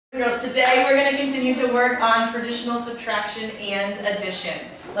Girls, today we're going to continue to work on traditional subtraction and addition.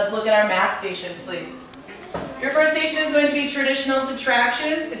 Let's look at our math stations, please. Your first station is going to be traditional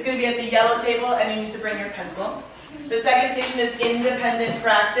subtraction. It's going to be at the yellow table and you need to bring your pencil. The second station is independent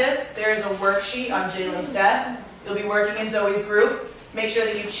practice. There is a worksheet on Jalen's desk. You'll be working in Zoe's group. Make sure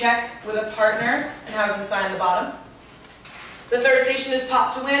that you check with a partner and have them sign the bottom. The third station is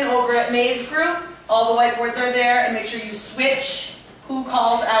pop to win over at Maeve's group. All the whiteboards are there, and make sure you switch who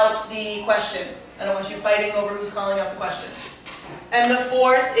calls out the question. I don't want you fighting over who's calling out the questions. And the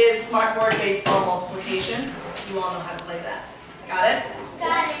fourth is smartboard baseball multiplication. You all know how to play that. Got it?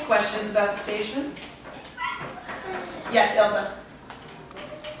 Got it. Questions about the station? Yes, Elsa.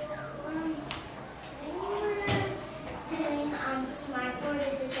 When we're doing smartboard,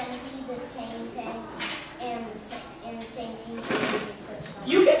 is it going to be the same thing and the same team?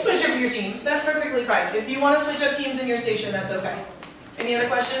 You can switch up your teams. That's perfectly fine. If you want to switch up teams in your station, that's okay. Any other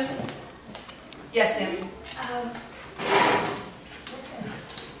questions? Yes, Sammy.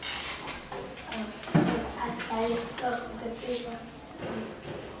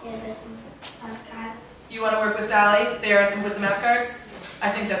 You want to work with Sally there with the math cards? I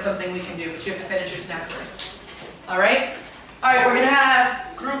think that's something we can do, but you have to finish your snack first. All right? All right, we're going to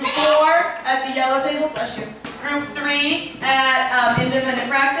have group 4 at the yellow table. Bless you. Group 3 at independent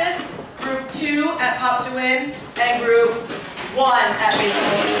practice. Group 2 at pop to win. And group 1 at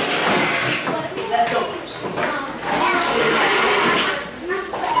baseball. Let's go.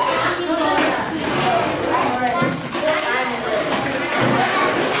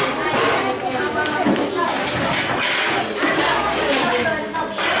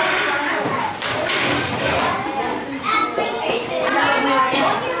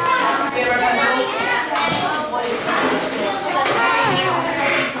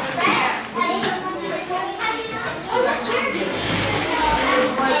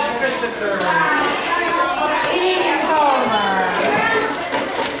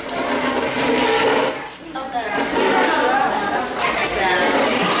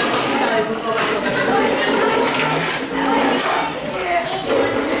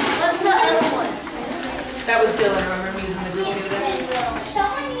 That was Dylan, remember me using the group today?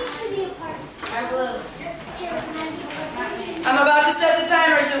 Someone needs to be a part. I will. I'm about to set the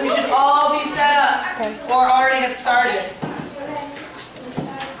timer, so we should all be set up. Okay. Or already have started.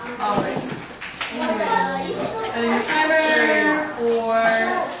 Alright. Setting the timer for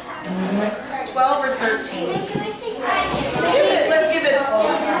 12 or 13. Let's give it.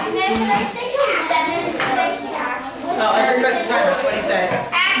 Oh, I just pressed the timer, so what do you say?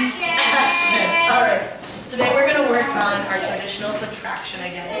 Action. Alright. Today we're going to work on our traditional subtraction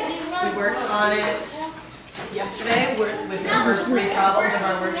again. We worked on it yesterday with the first 3 problems of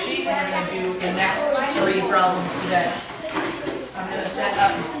our worksheet, and we're going to do the next 3 problems today. I'm going to set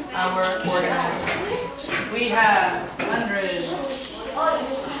up our organizer. We have hundreds.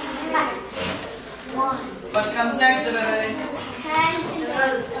 What comes next, everybody? 10,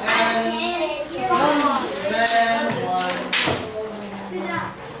 then 1.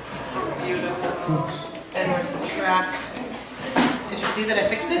 Beautiful. And we're subtracting. Did you see that I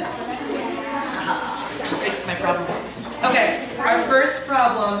fixed it? Fixed my problem. Okay, our first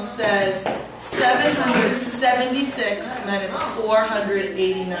problem says 776 minus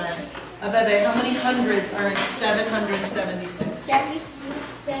 489. Abebe, how many hundreds are in 776?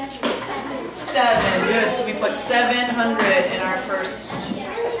 7. Good. So we put 700 in our first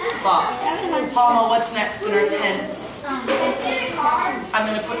box. Palma, what's next in our tens? I'm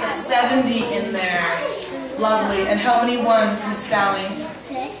going to put a 70 in there. Lovely. And how many ones, Miss Sally?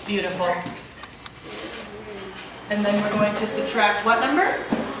 6. Beautiful. And then we're going to subtract what number?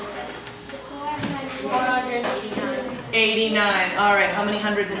 489. 89. All right. How many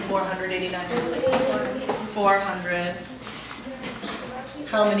hundreds in 489? 400.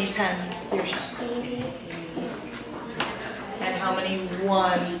 How many tens? Your shot. And how many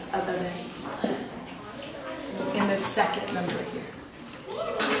ones up in the second number here?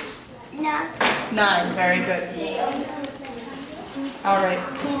 9. 9. Very good. All right.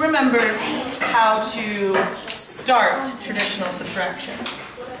 Who remembers how to start traditional subtraction?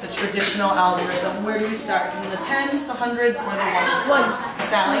 The traditional algorithm. Where do we start? In the tens, the hundreds, or the ones? Ones.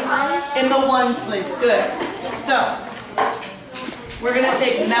 Sally? In the ones place. Good. So, we're going to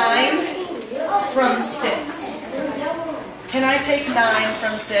take 9 from 6. Can I take 9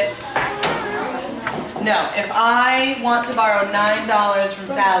 from 6? No. If I want to borrow $9 from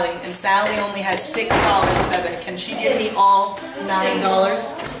Sally, and Sally only has $6 of it, can she give me all $9?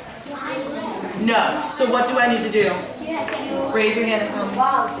 No. So what do I need to do? Raise your hand and tell me.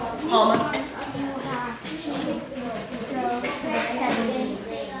 Palma?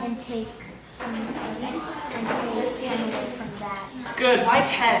 take some of it and take 10 away from that. Good. Why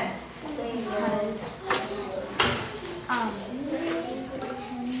 10? Because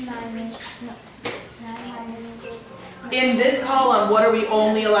 9 In this column, what are we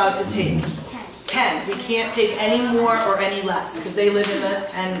only allowed to take? 10. 10. We can't take any more or any less because they live in the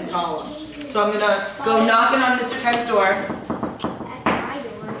 10s column. So I'm going to go knocking on Mr. 10's door. At my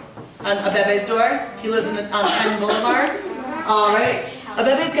door. On Abebe's door. He lives on 10 Boulevard. All right.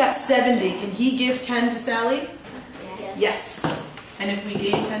 Abebe's got 70. Can he give 10 to Sally? Yes. And if we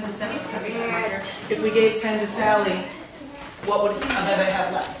gave 10 to Sally, that's a good marker. If we gave 10 to Sally, what would Abebe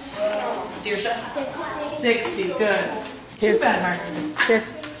have left? Saoirse? 60. Good. Two bad markers. Here.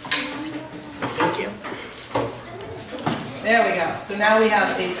 Thank you. There we go. So now we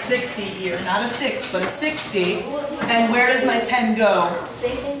have a 60 here. Not a 6, but a 60. And where does my 10 go?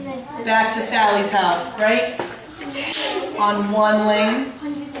 Back to Sally's house, right? On one lane.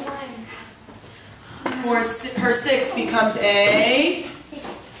 Her 6 becomes a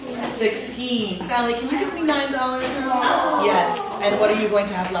 16. Sally, can you give me $9 now? Yes. And what are you going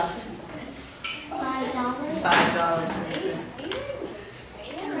to have left?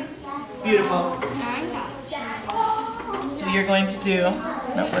 $5. Beautiful. So you're going to do,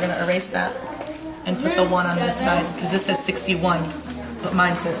 no, we're going to erase that and put the 1 on this side because this says 61, but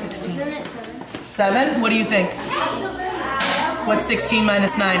mine says 16. 7? What do you think? What's 16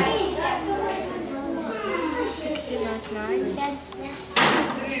 minus 9? 16 minus 9.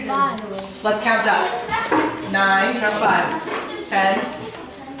 5. Let's count up. 9, count 5. 10,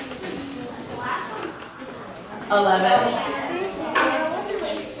 11.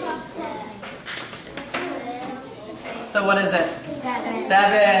 So what is it?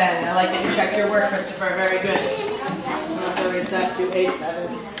 7. I like that you checked your work, Christopher. Very good. Let's erase that to a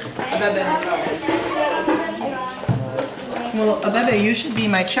 7. Abebe. Well, Abebe, you should be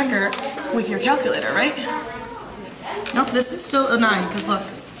my checker with your calculator, right? Nope, this is still a 9, because look,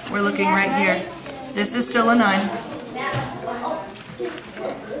 we're looking right here. This is still a 9.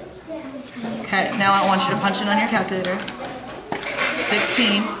 Okay, now I want you to punch it on your calculator.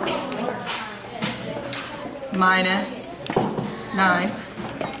 16 minus 9.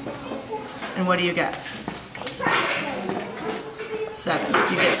 And what do you get? 7.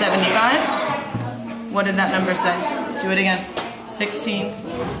 Do you get 75? What did that number say? Do it again. 16.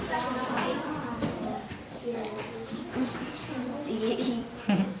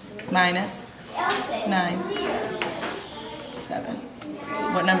 Minus 9. 7.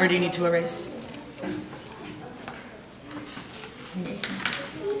 What number do you need to erase?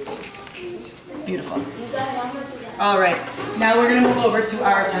 Beautiful. All right. Now we're going to move over to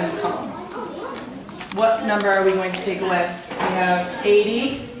our 10th column. What number are we going to take away? We have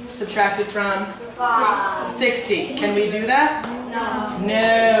 80 subtracted from 60. Can we do that?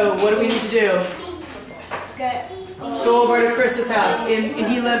 No. What do we need to do? Go over to Chris's house. And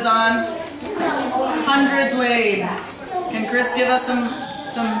he lives on Hundreds Lane. Can Chris give us some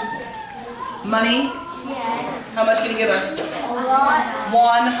money? Yes. How much can he give us? A lot.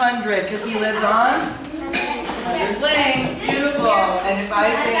 100, because he lives on Hundreds Lane. Beautiful. And if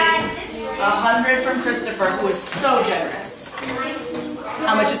I take 100 from Christopher, who is so generous,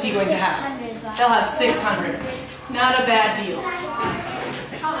 how much is he going to have? He'll have 600. Not a bad deal.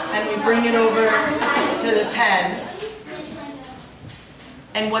 And we bring it over to the 10s.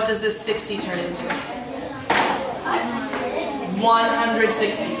 And what does this 60 turn into?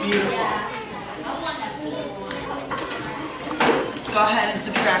 160. Beautiful. Go ahead and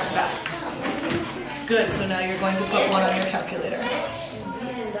subtract that. Good. So now you're going to put 1 on your calculator.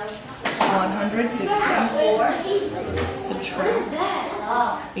 160. Subtract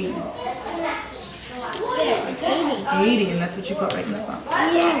 80. 80, and that's what you put right in the box.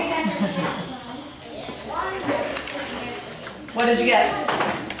 Yes. What did you get?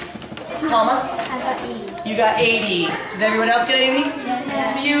 Palma? I got 80. You got 80. Did everyone else get 80?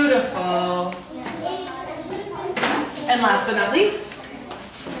 Yes. Beautiful. And last but not least,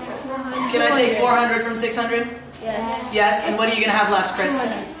 can I take 400 from 600? Yes. Yes, and what are you going to have left, Chris?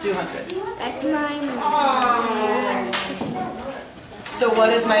 200. That's mine. So what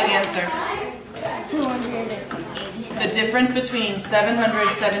is my answer? 287. The difference between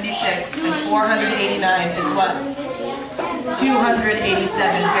 776 and 489 is what?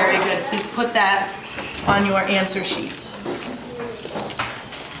 287. Very good. Please put that on your answer sheet.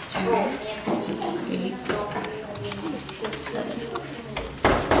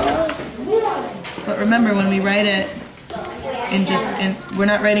 287. But remember, when we write it we're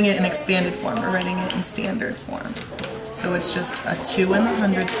not writing it in expanded form, we're writing it in standard form. So it's just a 2 in the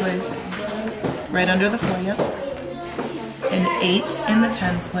hundreds place, right under the 4, yep. an 8 in the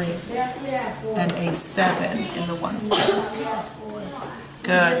tens place, and a 7 in the ones place.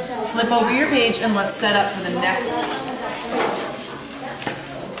 Good. Flip over your page and let's set up for the next.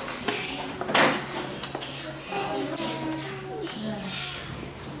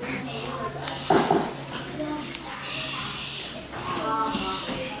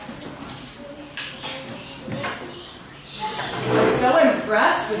 I'm so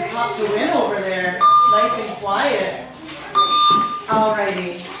impressed with Pop to Win over there. Nice and quiet.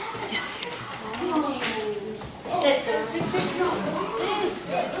 Alrighty. Yes, dear.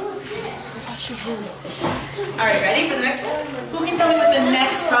 Alright, ready for the next one? Who can tell me what the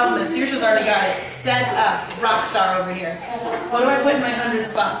next problem is? Saoirse's already got it. Set up. Rockstar over here. What do I put in my 100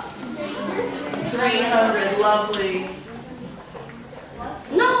 spot? 300. Lovely.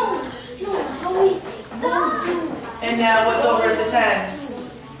 No! And now what's over at the tens?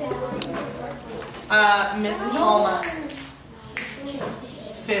 Miss Palma.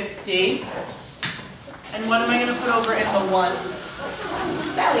 50. And what am I going to put over in the ones?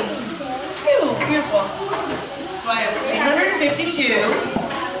 Sally. 2. Beautiful. So I have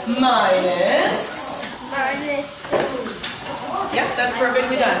 852 minus. Yep, that's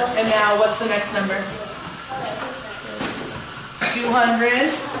perfectly done. And now what's the next number? 200.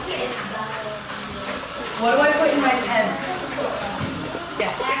 What do I put in my tens?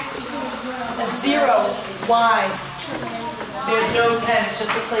 Yes. A 0. Why? There's no 10. It's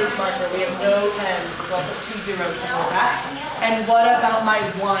just a place marker. We have no 10. So I'll put 2 zeros to hold that. And what about my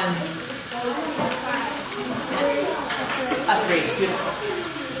ones? A 3. Beautiful.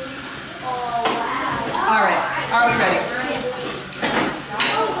 Alright. Are we ready?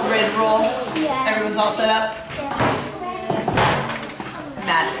 Ready to roll? Yeah. Everyone's all set up?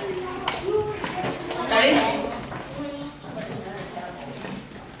 Magic. Ready?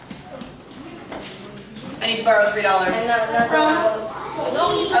 I need to borrow $3 from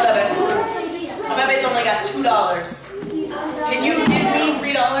Abebe's only got $2. Can you give me $3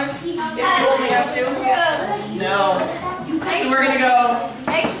 if you only have 2? No. So we're gonna go.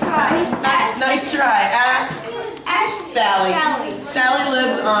 Nice try. Ask Sally. Sally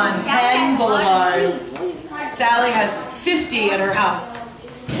lives on 10 Boulevard. Sally has 50 at her house.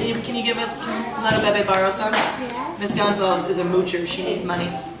 Can you give us, let Abebe borrow some? Miss Gonzalez is a moocher. She needs money.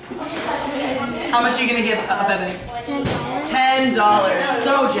 How much are you going to give Abebe? $10.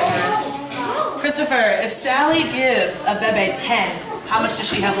 So generous. Christopher, if Sally gives Abebe 10, how much does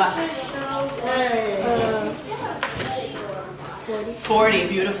she have left? 40.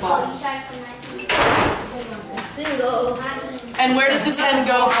 Beautiful. And where does the 10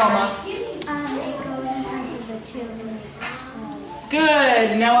 go, Palma? It goes in front of the 2.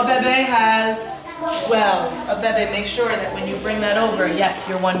 Good. Now Abebe has 12. Abebe, make sure that when you bring that over, yes,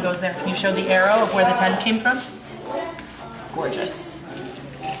 your 1 goes there. Can you show the arrow of where the 10 came from? Gorgeous.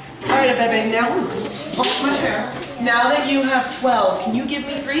 All right, Abebe, now, my chair. Now that you have 12, can you give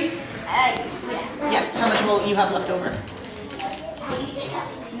me 3? Yes. How much will you have left over?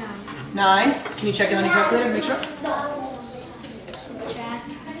 9. Can you check it on your calculator and make sure?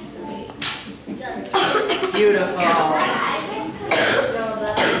 Beautiful.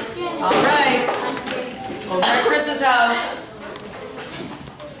 All right. Over at Chris's house.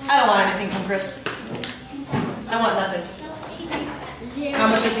 I don't want anything from Chris. I want nothing. How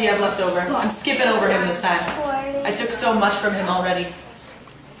much does he have left over? I'm skipping over him this time. I took so much from him already.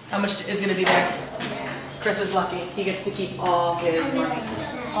 How much is going to be there? Chris is lucky. He gets to keep all his money.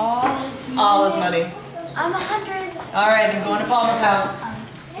 All his money. I'm 100. All right, I'm going to Palma's house.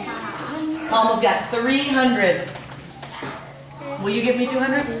 Palma's got 300. Will you give me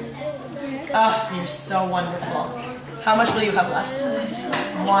 200? Oh, you're so wonderful. How much will you have left?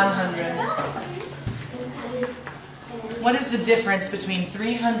 100. What is the difference between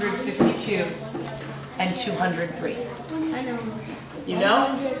 352 and 203? You know?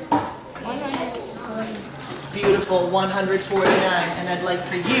 Beautiful, 149. And I'd like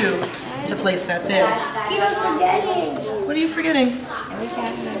for you to place that there. You're forgetting. What are you forgetting?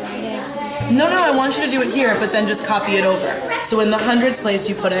 No, I want you to do it here, but then just copy it over. So in the hundreds place,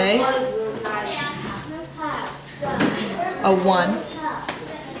 you put a 1.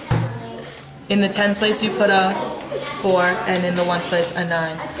 In the tens place, you put a 4, and in the ones place, a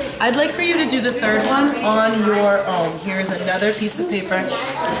 9. I'd like for you to do the third one on your own. Here's another piece of paper.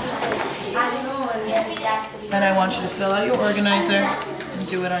 And I want you to fill out your organizer and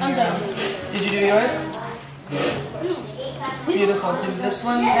do it on your own. Did you do yours? Beautiful. Do this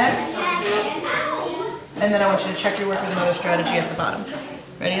one next. And then I want you to check your work with another strategy at the bottom.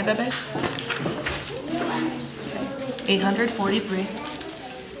 Ready, Abebe? 843.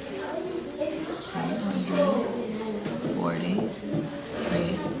 843.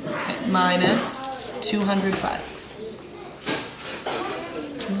 minus 205.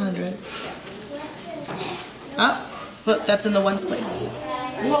 200. Oh, look, that's in the ones place.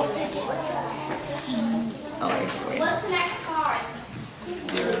 Oh, there's the weight. What's the next card?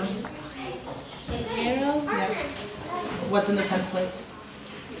 0. 0? Yeah. What's in the tens place?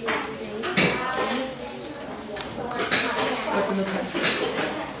 What's in the tens place?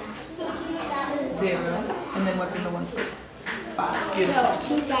 0. And then what's in the ones place? 5. Beautiful.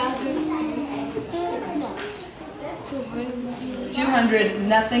 200.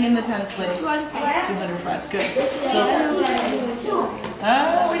 Nothing in the tens place. 205. Good. So,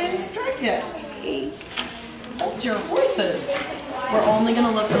 we didn't subtract yet. Hold your horses. We're only going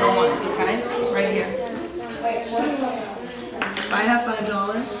to look at the ones, okay? Right here. If I have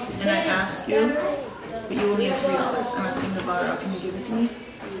 $5 and I ask you, but you only have $3, I'm asking to borrow, can you give it to me?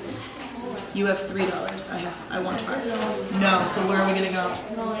 You have $3. I want 5. No, so where are we going to go?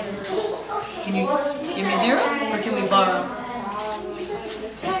 Can you give me 0? Or can we borrow?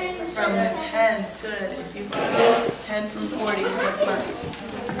 From the tens, good. If you borrow 10 from 40, what's left?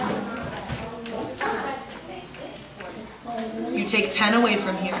 You take 10 away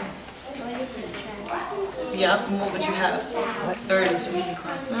from here. Yep, and what would you have? 30, so we can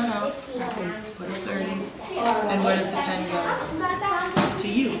cross that out. Put a 30. And where does the 10 go? To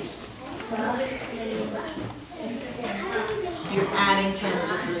you. You're adding 10 to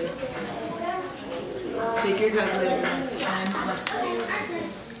 3. Take your calculator and 10 plus 3.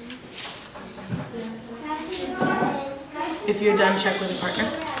 If you're done, check with a partner.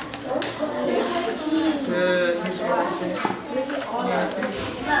 Good. Here's your lesson.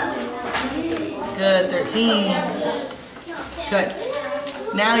 Good. 13. Good.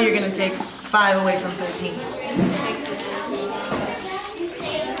 Now you're going to take 5 away from 13.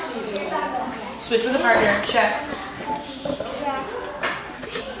 Switch with a partner. Check.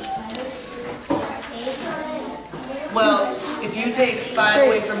 Well, if you take 5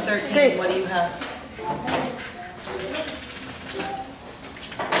 away from 13, what do you have?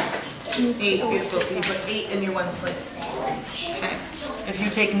 8. Beautiful. So you put 8 in your ones place. Okay. If you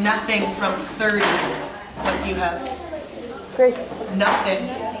take nothing from 30, what do you have? Grace. Nothing.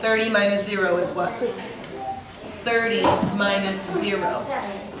 30 minus 0 is what? 30 minus 0.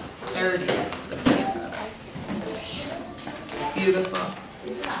 30. Beautiful.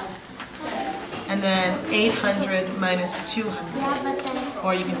 And then 800 minus 200.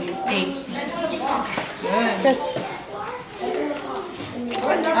 Or you can do 8 minus 200. Good. Yes.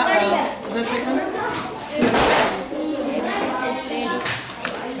 Uh-oh. Is that 600?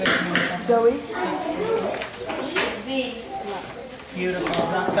 Zoe. 60. Beautiful.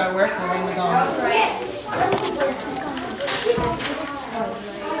 Rockstar work. We'll ring the gong.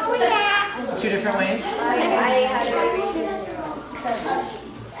 2 different ways.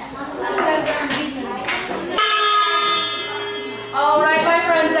 All right, my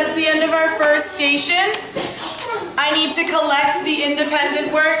friends, that's the end of our first station. I need to collect the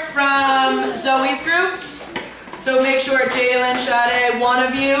independent work from Zoe's group. So make sure Jalen, Shade, one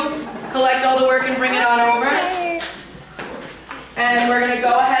of you, collect all the work and bring it on over. And we're going to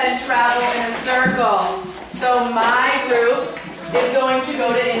go ahead and travel in a circle. So my group is going to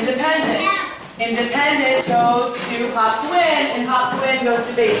go to independent. Independent goes to hop to win, and hop to win goes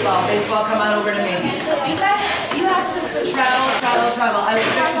to baseball. Baseball, come on over to me. You guys, you have to Travel. I will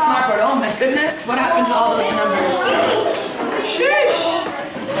fix the smart board. Oh my goodness, what happened to all those numbers?